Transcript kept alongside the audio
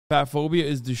Fat phobia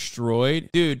is destroyed.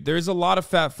 Dude, there's a lot of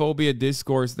fat phobia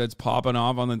discourse that's popping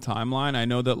off on the timeline. I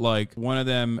know that like one of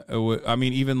them, I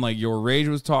mean, even like Your Rage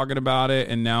was talking about it,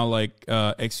 and now like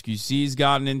XQC's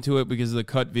gotten into it because of the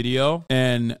cut video.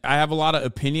 And I have a lot of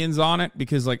opinions on it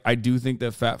because like I do think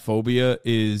that fat phobia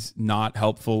is not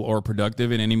helpful or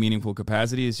productive in any meaningful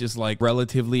capacity. It's just like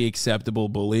relatively acceptable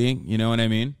bullying. You know what I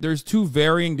mean? There's two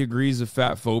varying degrees of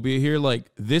fat phobia here. Like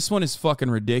this one is fucking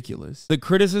ridiculous. The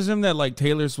criticism that like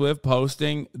Taylor Swift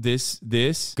posting this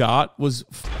got was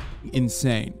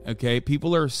insane. Okay,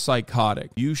 people are psychotic.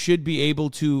 You should be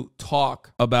able to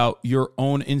talk about your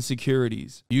own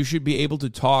insecurities. You should be able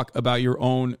to talk about your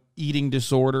own eating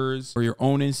disorders or your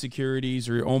own insecurities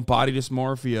or your own body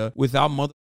dysmorphia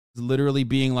without literally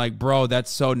being like, bro,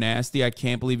 that's so nasty. I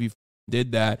can't believe you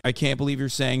did that. I can't believe you're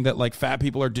saying that like fat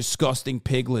people are disgusting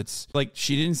piglets. Like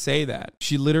she didn't say that.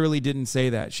 She literally didn't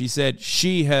say that. She said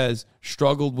she has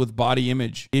struggled with body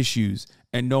image issues,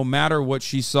 and no matter what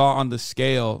she saw on the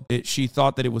scale, she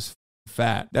thought that it was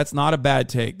fat. That's not a bad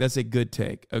take. That's a good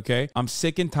take. Okay. I'm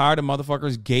sick and tired of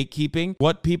motherfuckers gatekeeping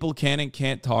what people can and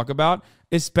can't talk about,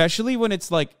 especially when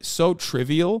it's like so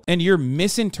trivial and you're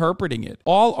misinterpreting it.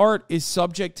 All art is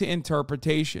subject to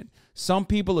interpretation. Some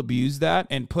people abuse that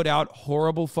and put out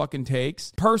horrible fucking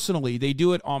takes. Personally, they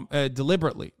do it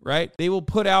deliberately, right? They will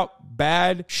put out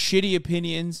bad, shitty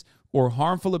opinions or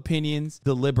harmful opinions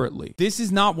deliberately. This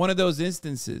is not one of those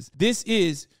instances. This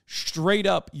is straight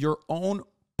up your own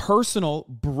personal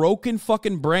broken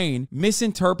fucking brain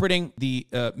misinterpreting the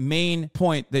main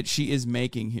point that she is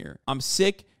making here. I'm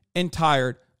sick and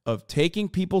tired of taking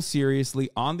people seriously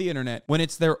on the internet when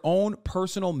it's their own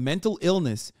personal mental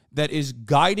illness that is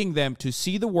guiding them to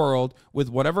see the world with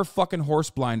whatever fucking horse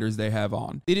blinders they have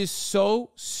on. It is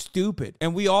so stupid.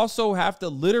 And we also have to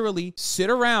literally sit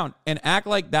around and act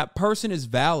like that person is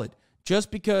valid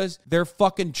just because they're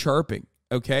fucking chirping,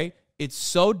 okay? It's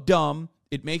so dumb.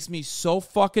 It makes me so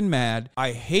fucking mad.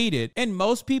 I hate it. And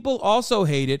most people also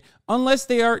hate it unless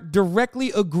they are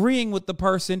directly agreeing with the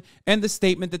person and the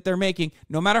statement that they're making,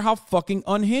 no matter how fucking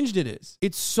unhinged it is.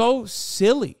 It's so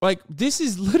silly. Like, this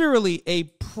is literally a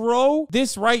pro.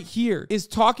 This right here is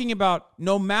talking about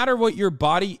no matter what your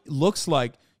body looks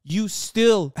like, you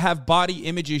still have body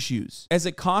image issues as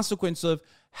a consequence of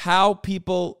how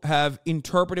people have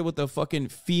interpreted what the fucking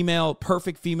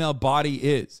perfect female body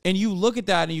is. And you look at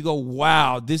that and you go,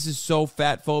 wow, this is so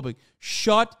fat phobic.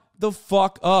 Shut the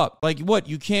fuck up. Like what?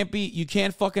 You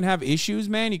can't fucking have issues,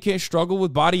 man. You can't struggle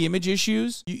with body image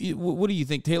issues. What do you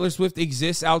think? Taylor Swift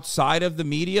exists outside of the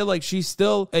media? Like she's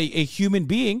still a human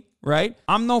being, right?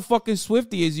 I'm no fucking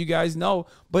Swiftie, as you guys know,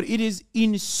 but it is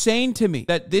insane to me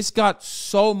that this got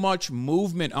so much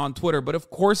movement on Twitter. But of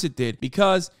course it did,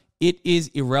 because it is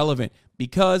irrelevant,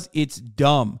 because it's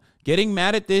dumb. Getting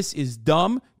mad at this is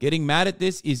dumb. Getting mad at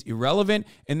this is irrelevant.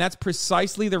 And that's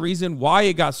precisely the reason why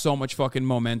it got so much fucking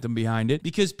momentum behind it.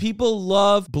 Because people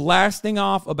love blasting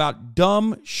off about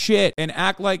dumb shit and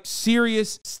act like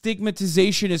serious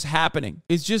stigmatization is happening.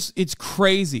 It's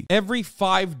crazy. Every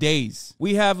 5 days,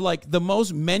 we have like the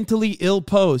most mentally ill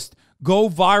post go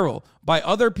viral by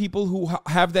other people who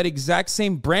have that exact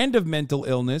same brand of mental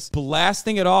illness,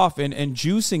 blasting it off and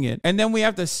juicing it. And then we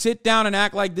have to sit down and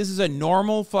act like this is a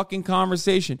normal fucking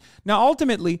conversation. Now,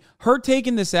 ultimately, her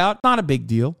taking this out, not a big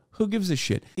deal. Who gives a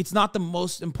shit? It's not the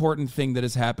most important thing that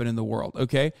has happened in the world,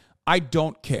 okay? I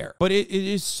don't care. But it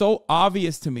is so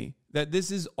obvious to me that this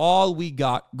is all we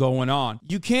got going on.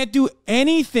 You can't do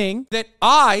anything that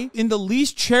I, in the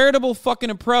least charitable fucking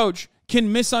approach, can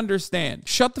misunderstand.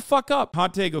 Shut the fuck up.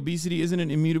 Hot take, obesity isn't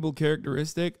an immutable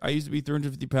characteristic. I used to be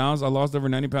 350 pounds. I lost over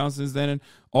 90 pounds since then, and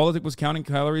all I took was counting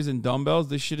calories and dumbbells.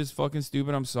 This shit is fucking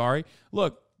stupid. I'm sorry.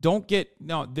 Look,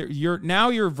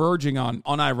 you're verging on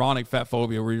unironic fat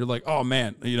phobia, where you're like, oh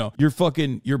man,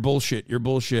 you're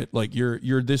bullshit. Like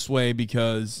you're this way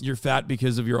because you're fat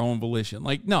because of your own volition.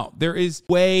 Like, no, there is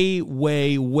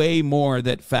way more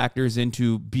that factors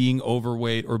into being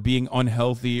overweight or being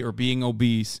unhealthy or being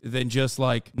obese than just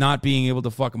like not being able to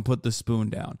fucking put the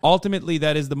spoon down. Ultimately,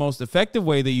 that is the most effective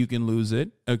way that you can lose it.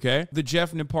 Okay. The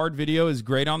Jeff Nippard video is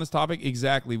great on this topic.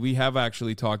 Exactly. We have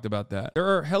actually talked about that. There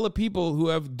are hella people who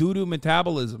have doo-doo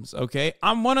metabolisms, okay?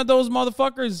 I'm one of those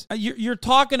motherfuckers. You're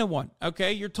talking to one,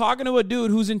 okay? You're talking to a dude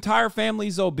whose entire family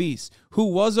is obese, who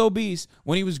was obese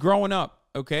when he was growing up,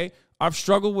 okay? I've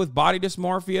struggled with body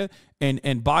dysmorphia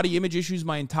and body image issues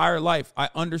my entire life. I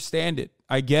understand it.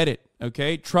 I get it,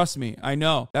 Okay, trust me, I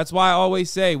know. That's why I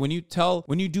always say when you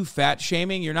do fat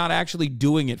shaming, you're not actually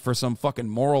doing it for some fucking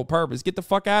moral purpose. Get the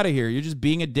fuck out of here. You're just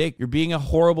being a dick. You're being a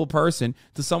horrible person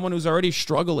to someone who's already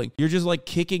struggling. You're just like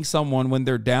kicking someone when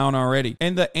they're down already.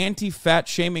 And the anti-fat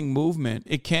shaming movement,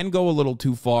 it can go a little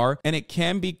too far, and it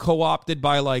can be co-opted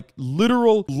by like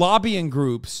literal lobbying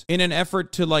groups in an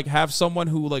effort to like have someone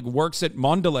who like works at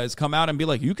Mondelez come out and be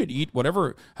like, you could eat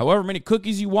however many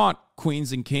cookies you want,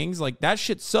 queens and kings. Like, that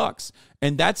shit sucks.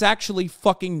 And that's actually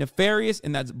fucking nefarious,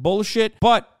 and that's bullshit.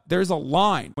 But there's a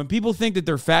line. When people think that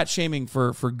they're fat shaming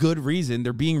for good reason,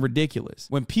 they're being ridiculous.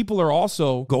 When people are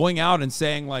also going out and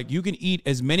saying like, you can eat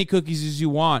as many cookies as you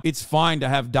want, it's fine to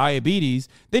have diabetes,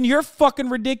 then you're fucking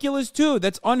ridiculous too.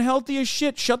 That's unhealthy as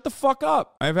shit. Shut the fuck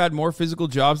up. I've had more physical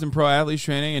jobs than pro athletes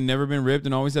training and never been ripped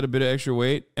and always had a bit of extra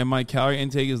weight, and my calorie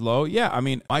intake is low. Yeah, I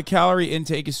mean, my calorie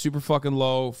intake is super fucking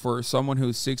low for someone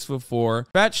who's 6'4".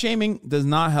 Fat shaming does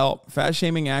not help. Fat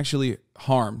shaming actually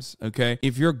harms, okay?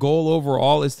 If your goal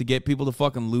overall is to get people to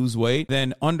fucking lose weight,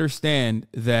 then understand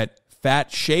that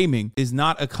fat shaming is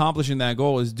not accomplishing that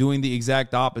goal, is doing the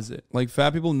exact opposite. Like,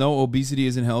 fat people know obesity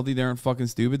isn't healthy. They aren't fucking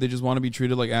stupid. They just want to be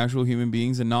treated like actual human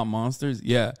beings and not monsters.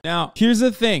 Yeah. Now, here's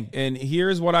the thing, and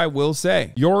here's what I will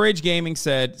say. Your Age Gaming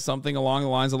said something along the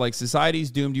lines of like, society's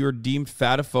doomed. You're deemed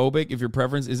fatophobic if your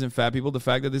preference isn't fat people. The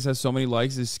fact that this has so many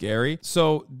likes is scary.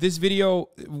 So this video,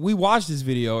 we watched this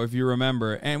video, if you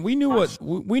remember, and we knew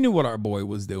what our boy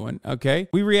was doing, okay?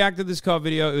 We reacted to this cut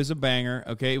video. It was a banger,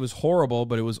 okay? It was horrible,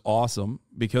 but it was awesome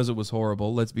because it was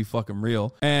horrible. Let's be fucking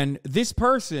real. And this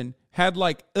person had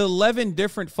like 11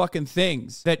 different fucking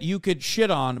things that you could shit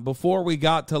on before we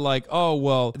got to like, oh,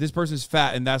 well, this person's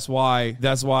fat and that's why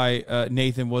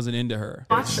Nathan wasn't into her.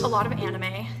 I watch a lot of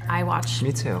anime. I watch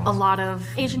Me too. a lot of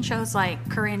Asian shows like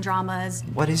Korean dramas.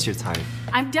 What is your type?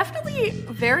 I'm definitely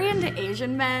very into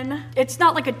Asian men. It's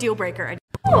not like a deal breaker.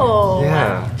 Oh.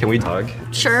 Yeah. Can we hug?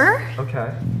 Sure.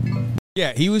 Okay.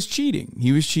 Yeah, he was cheating.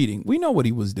 He was cheating. We know what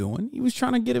he was doing. He was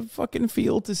trying to get a fucking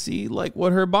feel to see like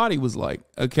what her body was like,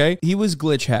 okay? He was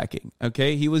glitch hacking,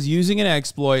 okay? He was using an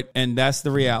exploit, and that's the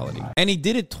reality. And he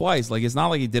did it twice. Like, it's not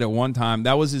like he did it one time.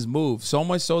 That was his move. So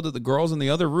much so that the girls in the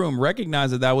other room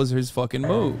recognized that that was his fucking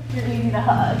move. You're needing a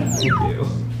hug. Thank you.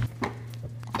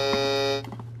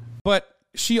 But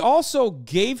she also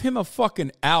gave him a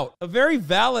fucking out, a very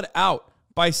valid out,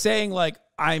 by saying like,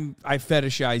 I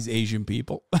fetishize Asian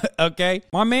people, okay?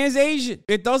 My man's Asian.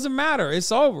 It doesn't matter.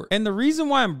 It's over. And the reason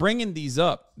why I'm bringing these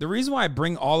up, the reason why I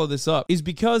bring all of this up is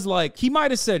because, like, he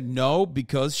might have said no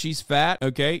because she's fat,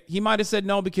 okay? He might have said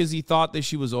no because he thought that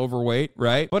she was overweight,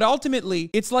 right? But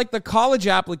ultimately, it's like the college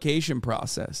application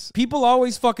process. People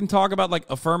always fucking talk about, like,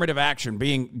 affirmative action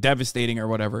being devastating or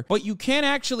whatever, but you can't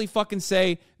actually fucking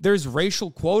say there's racial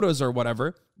quotas or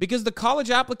whatever, because the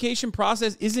college application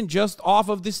process isn't just off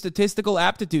of the statistical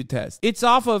aptitude test. It's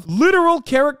off of literal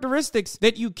characteristics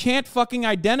that you can't fucking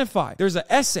identify. There's an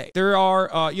essay. There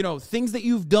are, things that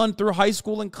you've done through high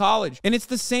school and college. And it's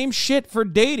the same shit for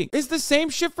dating. It's the same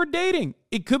shit for dating.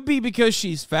 It could be because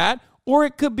she's fat, or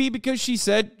it could be because she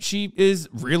said she is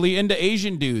really into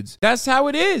Asian dudes. That's how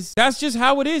it is. That's just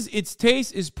how it is. It's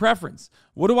taste is preference.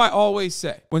 What do I always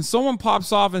say? When someone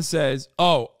pops off and says,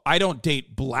 oh, I don't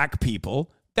date black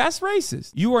people, that's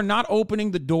racist. You are not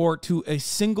opening the door to a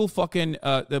single fucking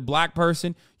the black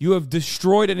person. You have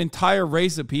destroyed an entire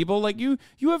race of people. Like, you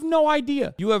have no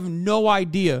idea. You have no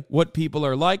idea what people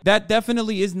are like. That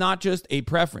definitely is not just a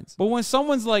preference. But when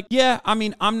someone's like, yeah, I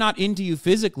mean, I'm not into you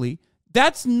physically,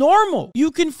 that's normal.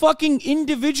 You can fucking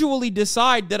individually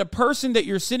decide that a person that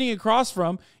you're sitting across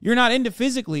from, you're not into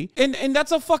physically. And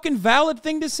that's a fucking valid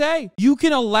thing to say. You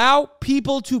can allow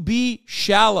people to be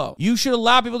shallow. You should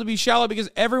allow people to be shallow because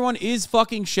everyone is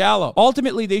fucking shallow.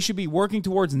 Ultimately, they should be working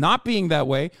towards not being that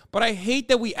way. But I hate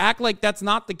that we act like that's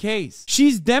not the case.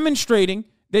 She's demonstrating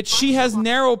that she has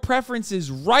narrow preferences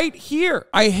right here.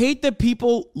 I hate that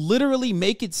people literally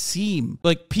make it seem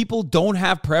like people don't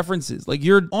have preferences. Like,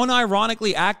 you're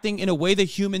unironically acting in a way that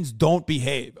humans don't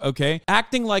behave, okay?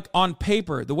 Acting like on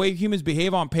paper, the way humans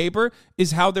behave on paper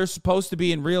is how they're supposed to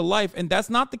be in real life, and that's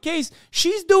not the case.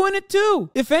 She's doing it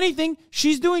too. If anything,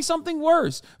 she's doing something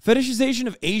worse. Fetishization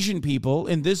of Asian people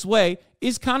in this way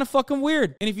is kind of fucking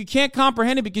weird. And if you can't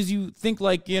comprehend it because you think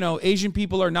like, Asian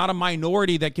people are not a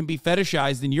minority that can be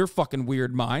fetishized in your fucking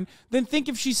weird mind, then think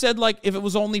if she said like, if it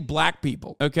was only black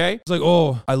people, okay? It's like,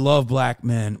 oh, I love black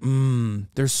men.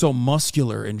 They're so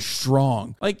muscular and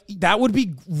strong. Like, that would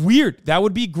be weird. That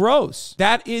would be gross.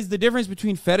 That is the difference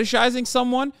between fetishizing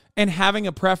someone and having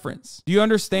a preference. Do you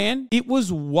understand? It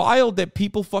was wild that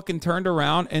people fucking turned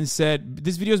around and said,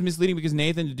 this video is misleading because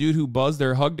Nathan, the dude who buzzed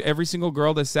there, hugged every single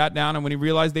girl that sat down, and when he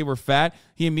realized they were fat,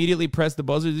 he immediately pressed the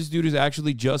buzzer. This dude is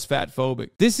actually just fat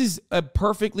phobic. This is a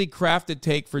perfectly crafted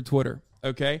take for Twitter.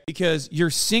 Okay? Because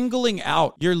you're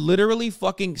literally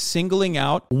fucking singling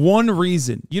out one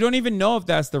reason. You don't even know if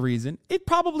that's the reason. It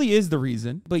probably is the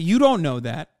reason, but you don't know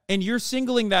that. And you're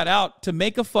singling that out to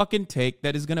make a fucking take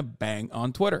that is going to bang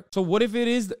on Twitter. So what if it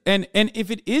is, and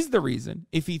if it is the reason,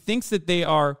 if he thinks that they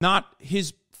are not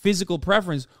his physical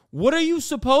preference, what are you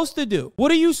supposed to do?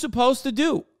 What are you supposed to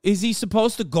do? Is he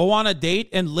supposed to go on a date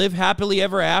and live happily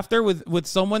ever after with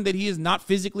someone that he is not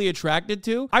physically attracted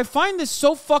to? I find this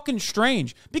so fucking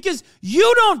strange because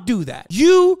you don't do that.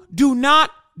 You do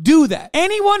not do that.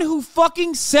 Anyone who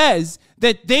fucking says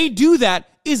that they do that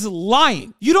is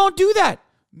lying. You don't do that.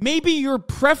 Maybe your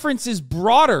preference is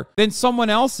broader than someone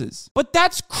else's, but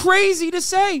that's crazy to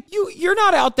say. You're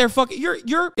not out there fucking,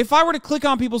 if I were to click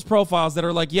on people's profiles that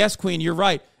are like, yes, queen, you're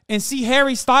right, and see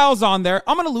Harry Styles on there,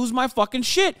 I'm going to lose my fucking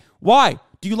shit. Why?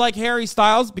 Do you like Harry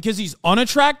Styles because he's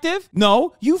unattractive?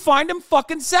 No, you find him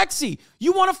fucking sexy.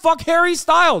 You want to fuck Harry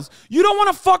Styles. You don't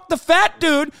want to fuck the fat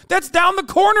dude that's down the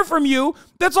corner from you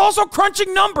that's also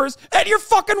crunching numbers at your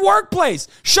fucking workplace.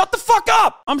 Shut the fuck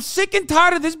up. I'm sick and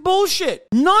tired of this bullshit.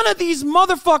 None of these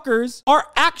motherfuckers are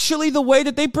actually the way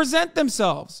that they present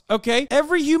themselves, okay?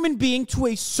 Every human being to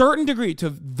a certain degree, to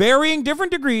varying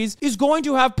different degrees, is going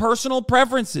to have personal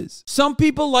preferences. Some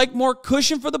people like more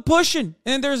cushion for the pushing,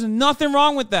 and there's nothing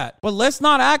wrong with that. But let's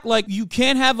not act like you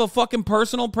can't have a fucking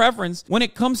personal preference when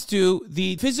it comes to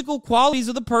the physical qualities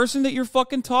of the person that you're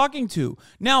fucking talking to.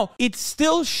 Now, it's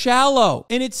still shallow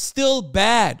and it's still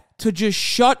bad to just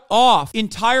shut off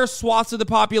entire swaths of the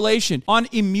population on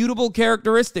immutable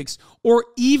characteristics, or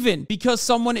even because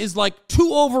someone is like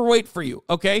too overweight for you,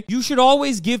 okay? You should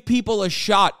always give people a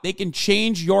shot. They can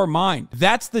change your mind.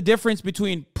 That's the difference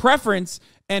between preference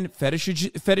and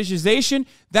fetishization.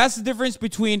 That's the difference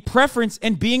between preference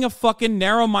and being a fucking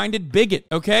narrow-minded bigot,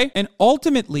 okay? And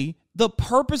ultimately, the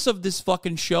purpose of this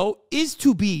fucking show is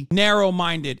to be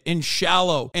narrow-minded and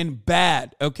shallow and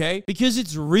bad, okay? Because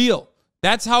it's real.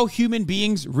 That's how human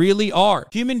beings really are.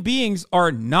 Human beings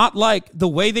are not like the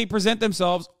way they present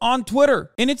themselves on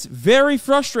Twitter. And it's very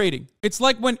frustrating. It's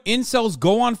like when incels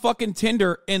go on fucking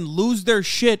Tinder and lose their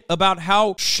shit about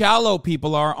how shallow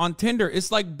people are on Tinder.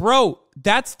 It's like, bro,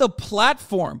 that's the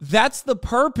platform. That's the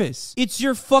purpose. It's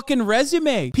your fucking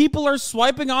resume. People are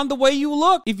swiping on the way you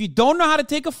look. If you don't know how to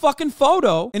take a fucking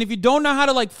photo, and if you don't know how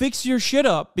to like fix your shit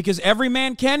up, because every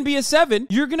man can be a 7,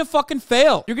 you're gonna fucking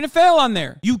fail. You're gonna fail on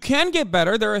there. You can get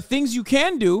better. There are things you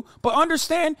can do, but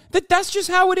understand that that's just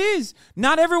how it is.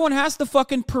 Not everyone has to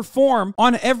fucking perform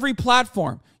on every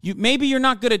platform. Maybe you're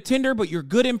not good at Tinder, but you're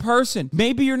good in person.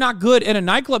 Maybe you're not good at a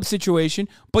nightclub situation,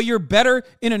 but you're better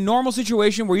in a normal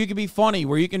situation where you can be funny,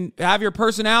 where you can have your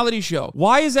personality show.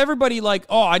 Why is everybody like,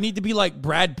 oh, I need to be like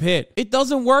Brad Pitt? It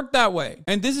doesn't work that way.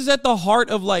 And this is at the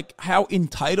heart of like how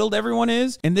entitled everyone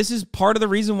is. And this is part of the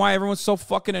reason why everyone's so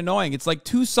fucking annoying. It's like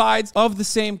two sides of the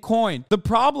same coin. The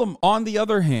problem, on the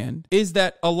other hand, is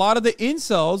that a lot of the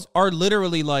incels are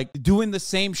literally like doing the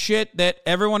same shit that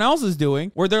everyone else is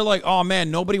doing, where they're like, oh man,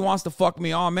 nobody wants to fuck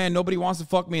me. Oh man, nobody wants to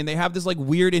fuck me. And they have this like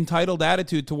weird entitled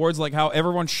attitude towards like how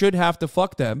everyone should have to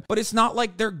fuck them. But it's not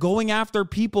like they're going after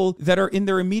people that are in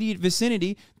their immediate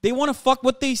vicinity. They want to fuck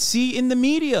what they see in the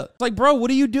media. It's like, bro,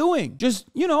 what are you doing? Just,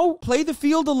 play the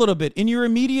field a little bit in your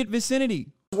immediate vicinity.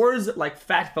 Words like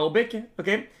fatphobic,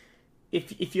 okay?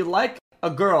 If you like a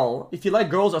girl, if you like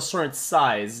girls a certain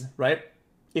size, right?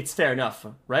 It's fair enough,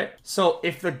 right? So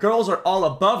if the girls are all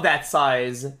above that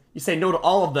size, you say no to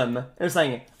all of them, and it's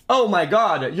saying, oh my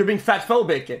god, you're being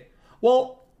fatphobic.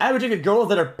 Well, I rejected girls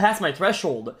that are past my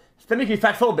threshold. If they make me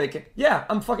fatphobic, yeah,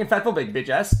 I'm fucking fatphobic, bitch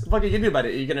ass. What the fuck are you gonna do about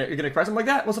it? You're gonna cry something like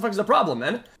that? What the fuck is the problem,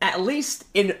 man? At least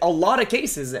in a lot of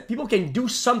cases, people can do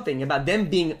something about them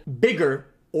being bigger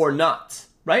or not,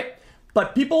 right?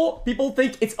 But people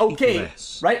think it's okay,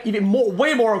 right? Even more,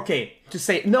 way more okay to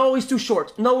say, no, he's too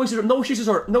short. No, he's too short. No, she's too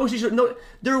short. No, she's short. No,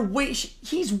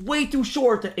 he's way too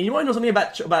short. And you want to know something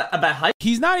about height?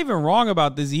 He's not even wrong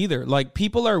about this either. Like,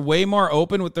 people are way more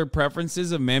open with their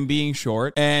preferences of men being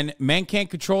short, and men can't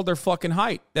control their fucking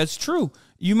height. That's true.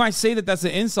 You might say that that's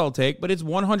an insult take, but it's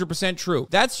 100% true.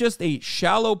 That's just a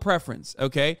shallow preference,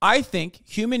 okay? I think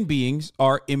human beings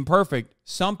are imperfect.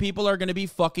 Some people are going to be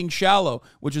fucking shallow,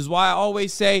 which is why I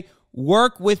always say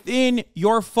work within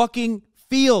your fucking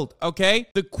field, okay?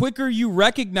 The quicker you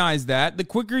recognize that, the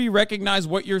quicker you recognize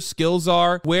what your skills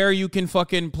are, where you can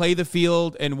fucking play the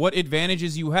field, and what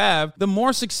advantages you have, the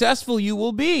more successful you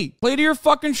will be. Play to your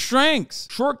fucking strengths.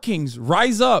 Short kings,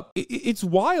 rise up. It's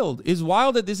wild. It's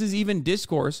wild that this is even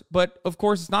discourse, but of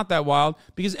course it's not that wild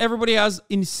because everybody has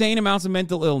insane amounts of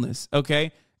mental illness,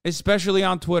 okay? Especially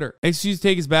on Twitter. Excuse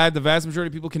take is bad. The vast majority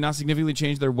of people cannot significantly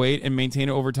change their weight and maintain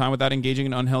it over time without engaging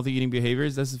in unhealthy eating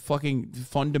behaviors. This is fucking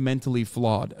fundamentally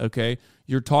flawed, okay?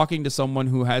 You're talking to someone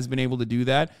who has been able to do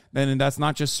that, and that's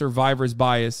not just survivor's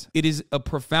bias. It is a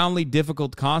profoundly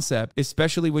difficult concept,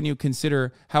 especially when you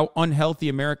consider how unhealthy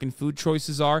American food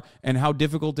choices are and how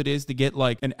difficult it is to get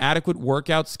like an adequate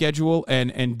workout schedule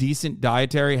and decent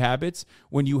dietary habits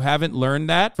when you haven't learned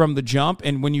that from the jump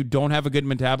and when you don't have a good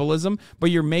metabolism, but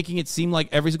you're making it seem like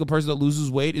every single person that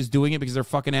loses weight is doing it because they're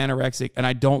fucking anorexic, and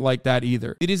I don't like that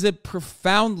either. It is a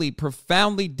profoundly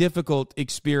difficult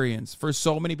experience for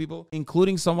so many people, including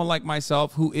someone like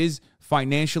myself who is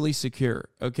financially secure,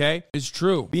 okay? It's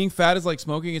true. Being fat is like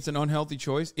smoking. It's an unhealthy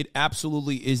choice. It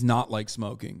absolutely is not like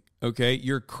smoking, okay?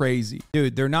 You're crazy.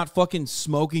 Dude, they're not fucking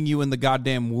smoking you in the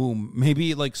goddamn womb.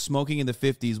 Maybe like smoking in the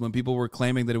 50s when people were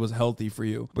claiming that it was healthy for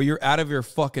you, but you're out of your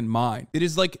fucking mind. It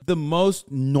is like the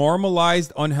most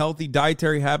normalized unhealthy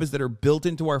dietary habits that are built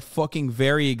into our fucking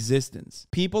very existence.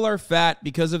 People are fat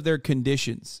because of their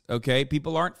conditions, okay?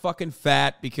 People aren't fucking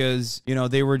fat because, you know,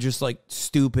 they were just like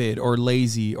stupid or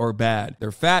lazy or bad.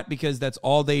 They're fat because that's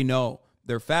all they know.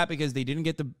 They're fat because they didn't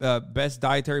get the best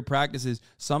dietary practices.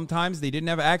 Sometimes they didn't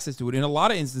have access to it. In a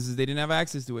lot of instances, they didn't have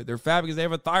access to it. They're fat because they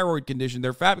have a thyroid condition.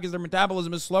 They're fat because their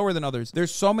metabolism is slower than others.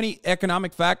 There's so many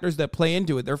economic factors that play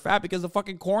into it. They're fat because the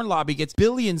fucking corn lobby gets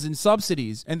billions in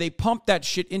subsidies, and they pump that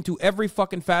shit into every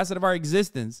fucking facet of our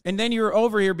existence. And then you're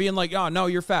over here being like, oh, no,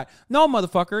 you're fat. No,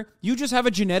 motherfucker. You just have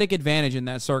a genetic advantage in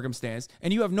that circumstance,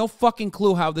 and you have no fucking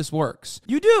clue how this works.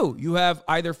 You do. You have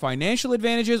either financial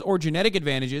advantages or genetic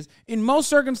advantages. In most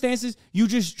circumstances, you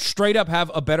just straight up have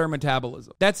a better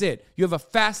metabolism. That's it. You have a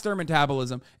faster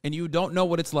metabolism, and you don't know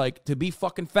what it's like to be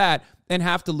fucking fat and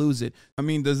have to lose it. I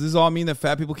mean, does this all mean that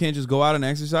fat people can't just go out and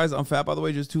exercise? I'm fat, by the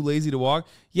way, just too lazy to walk.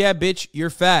 Yeah, bitch, you're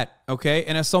fat, okay?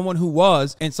 And as someone who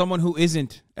was and someone who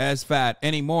isn't as fat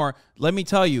anymore, let me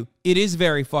tell you, it is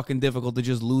very fucking difficult to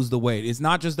just lose the weight. It's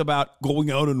not just about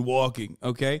going out and walking,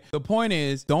 okay? The point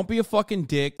is, don't be a fucking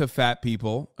dick to fat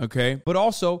people, okay? But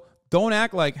also, don't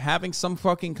act like having some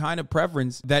fucking kind of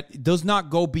preference that does not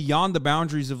go beyond the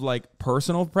boundaries of like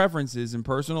personal preferences and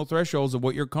personal thresholds of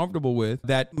what you're comfortable with,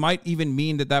 that might even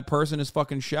mean that that person is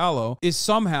fucking shallow, is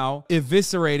somehow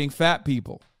eviscerating fat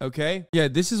people. Okay? Yeah,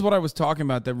 this is what I was talking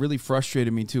about that really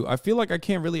frustrated me too. I feel like I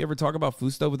can't really ever talk about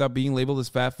food stuff without being labeled as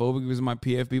fat phobic because of my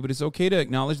PFB, but it's okay to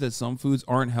acknowledge that some foods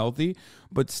aren't healthy,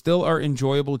 but still are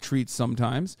enjoyable treats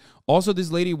sometimes. Also,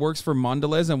 this lady works for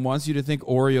Mondelez and wants you to think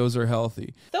Oreos are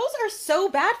healthy. Those are so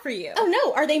bad for you. Oh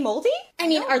no, are they moldy? I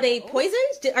mean, are they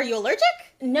poisoned? Are you allergic?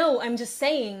 No, I'm just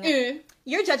saying.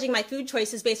 You're judging my food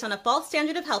choices based on a false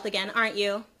standard of health again, aren't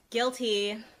you?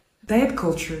 Guilty. Diet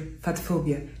culture,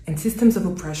 fatphobia, and systems of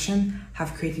oppression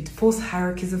have created false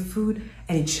hierarchies of food,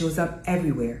 and it shows up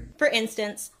everywhere. For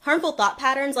instance, harmful thought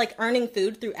patterns like earning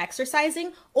food through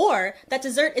exercising, or that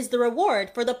dessert is the reward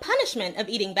for the punishment of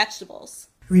eating vegetables.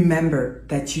 Remember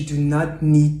that you do not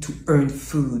need to earn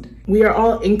food. We are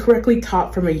all incorrectly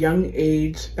taught from a young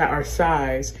age that our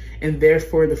size, and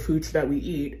therefore the foods that we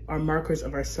eat, are markers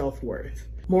of our self-worth.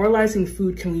 Moralizing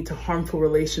food can lead to harmful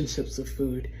relationships with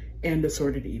food and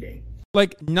disordered eating.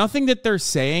 Like, nothing that they're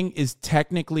saying is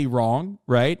technically wrong,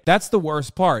 right? That's the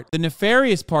worst part. The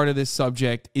nefarious part of this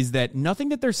subject is that nothing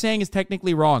that they're saying is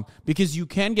technically wrong, because you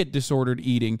can get disordered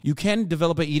eating. You can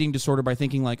develop an eating disorder by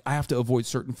thinking like, I have to avoid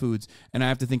certain foods, and I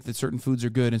have to think that certain foods are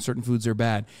good and certain foods are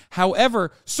bad.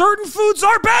 However, certain foods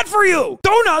are bad for you.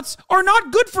 Donuts are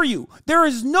not good for you. There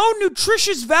is no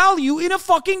nutritious value in a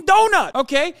fucking donut,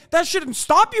 okay? That shouldn't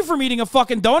stop you from eating a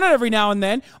fucking donut every now and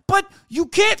then, but you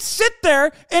can't sit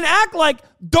there and act like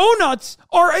donuts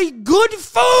are a good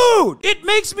food. It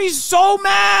makes me so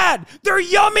mad. They're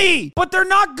yummy, but they're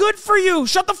not good for you.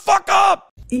 Shut the fuck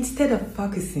up. Instead of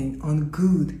focusing on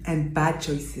good and bad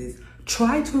choices,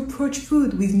 try to approach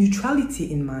food with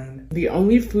neutrality in mind. The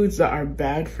only foods that are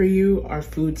bad for you are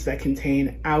foods that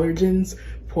contain allergens,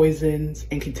 poisons,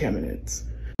 and contaminants.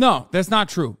 No, that's not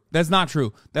true. That's not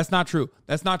true. That's not true.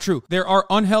 That's not true. There are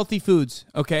unhealthy foods,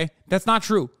 okay? That's not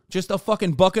true. Just a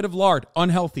fucking bucket of lard.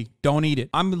 Unhealthy. Don't eat it.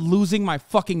 I'm losing my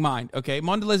fucking mind, okay?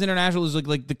 Mondelez International is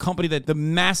like the company that, the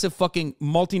massive fucking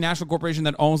multinational corporation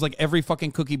that owns like every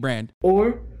fucking cookie brand.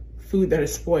 Or food that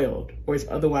is spoiled or is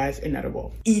otherwise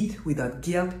inedible. Eat without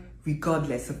guilt,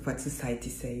 regardless of what society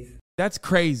says. That's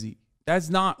crazy. That's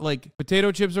not like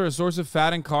potato chips are a source of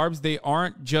fat and carbs. They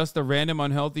aren't just a random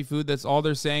unhealthy food. That's all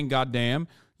they're saying. Goddamn.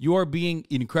 You are being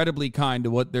incredibly kind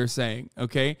to what they're saying.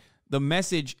 Okay. The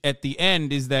message at the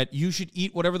end is that you should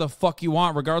eat whatever the fuck you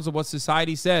want, regardless of what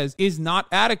society says, is not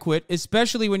adequate,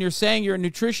 especially when you're saying you're a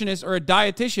nutritionist or a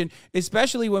dietitian,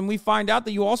 especially when we find out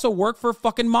that you also work for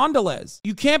fucking Mondelez.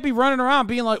 You can't be running around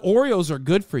being like Oreos are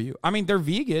good for you. I mean, they're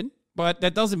vegan, but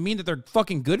that doesn't mean that they're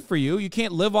fucking good for you. You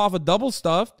can't live off of double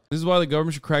stuffed. This is why the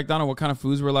government should crack down on what kind of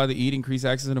foods we're allowed to eat, increase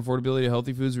access and affordability to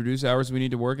healthy foods, reduce hours we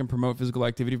need to work, and promote physical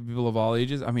activity for people of all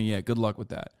ages. I mean, yeah, good luck with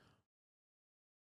that.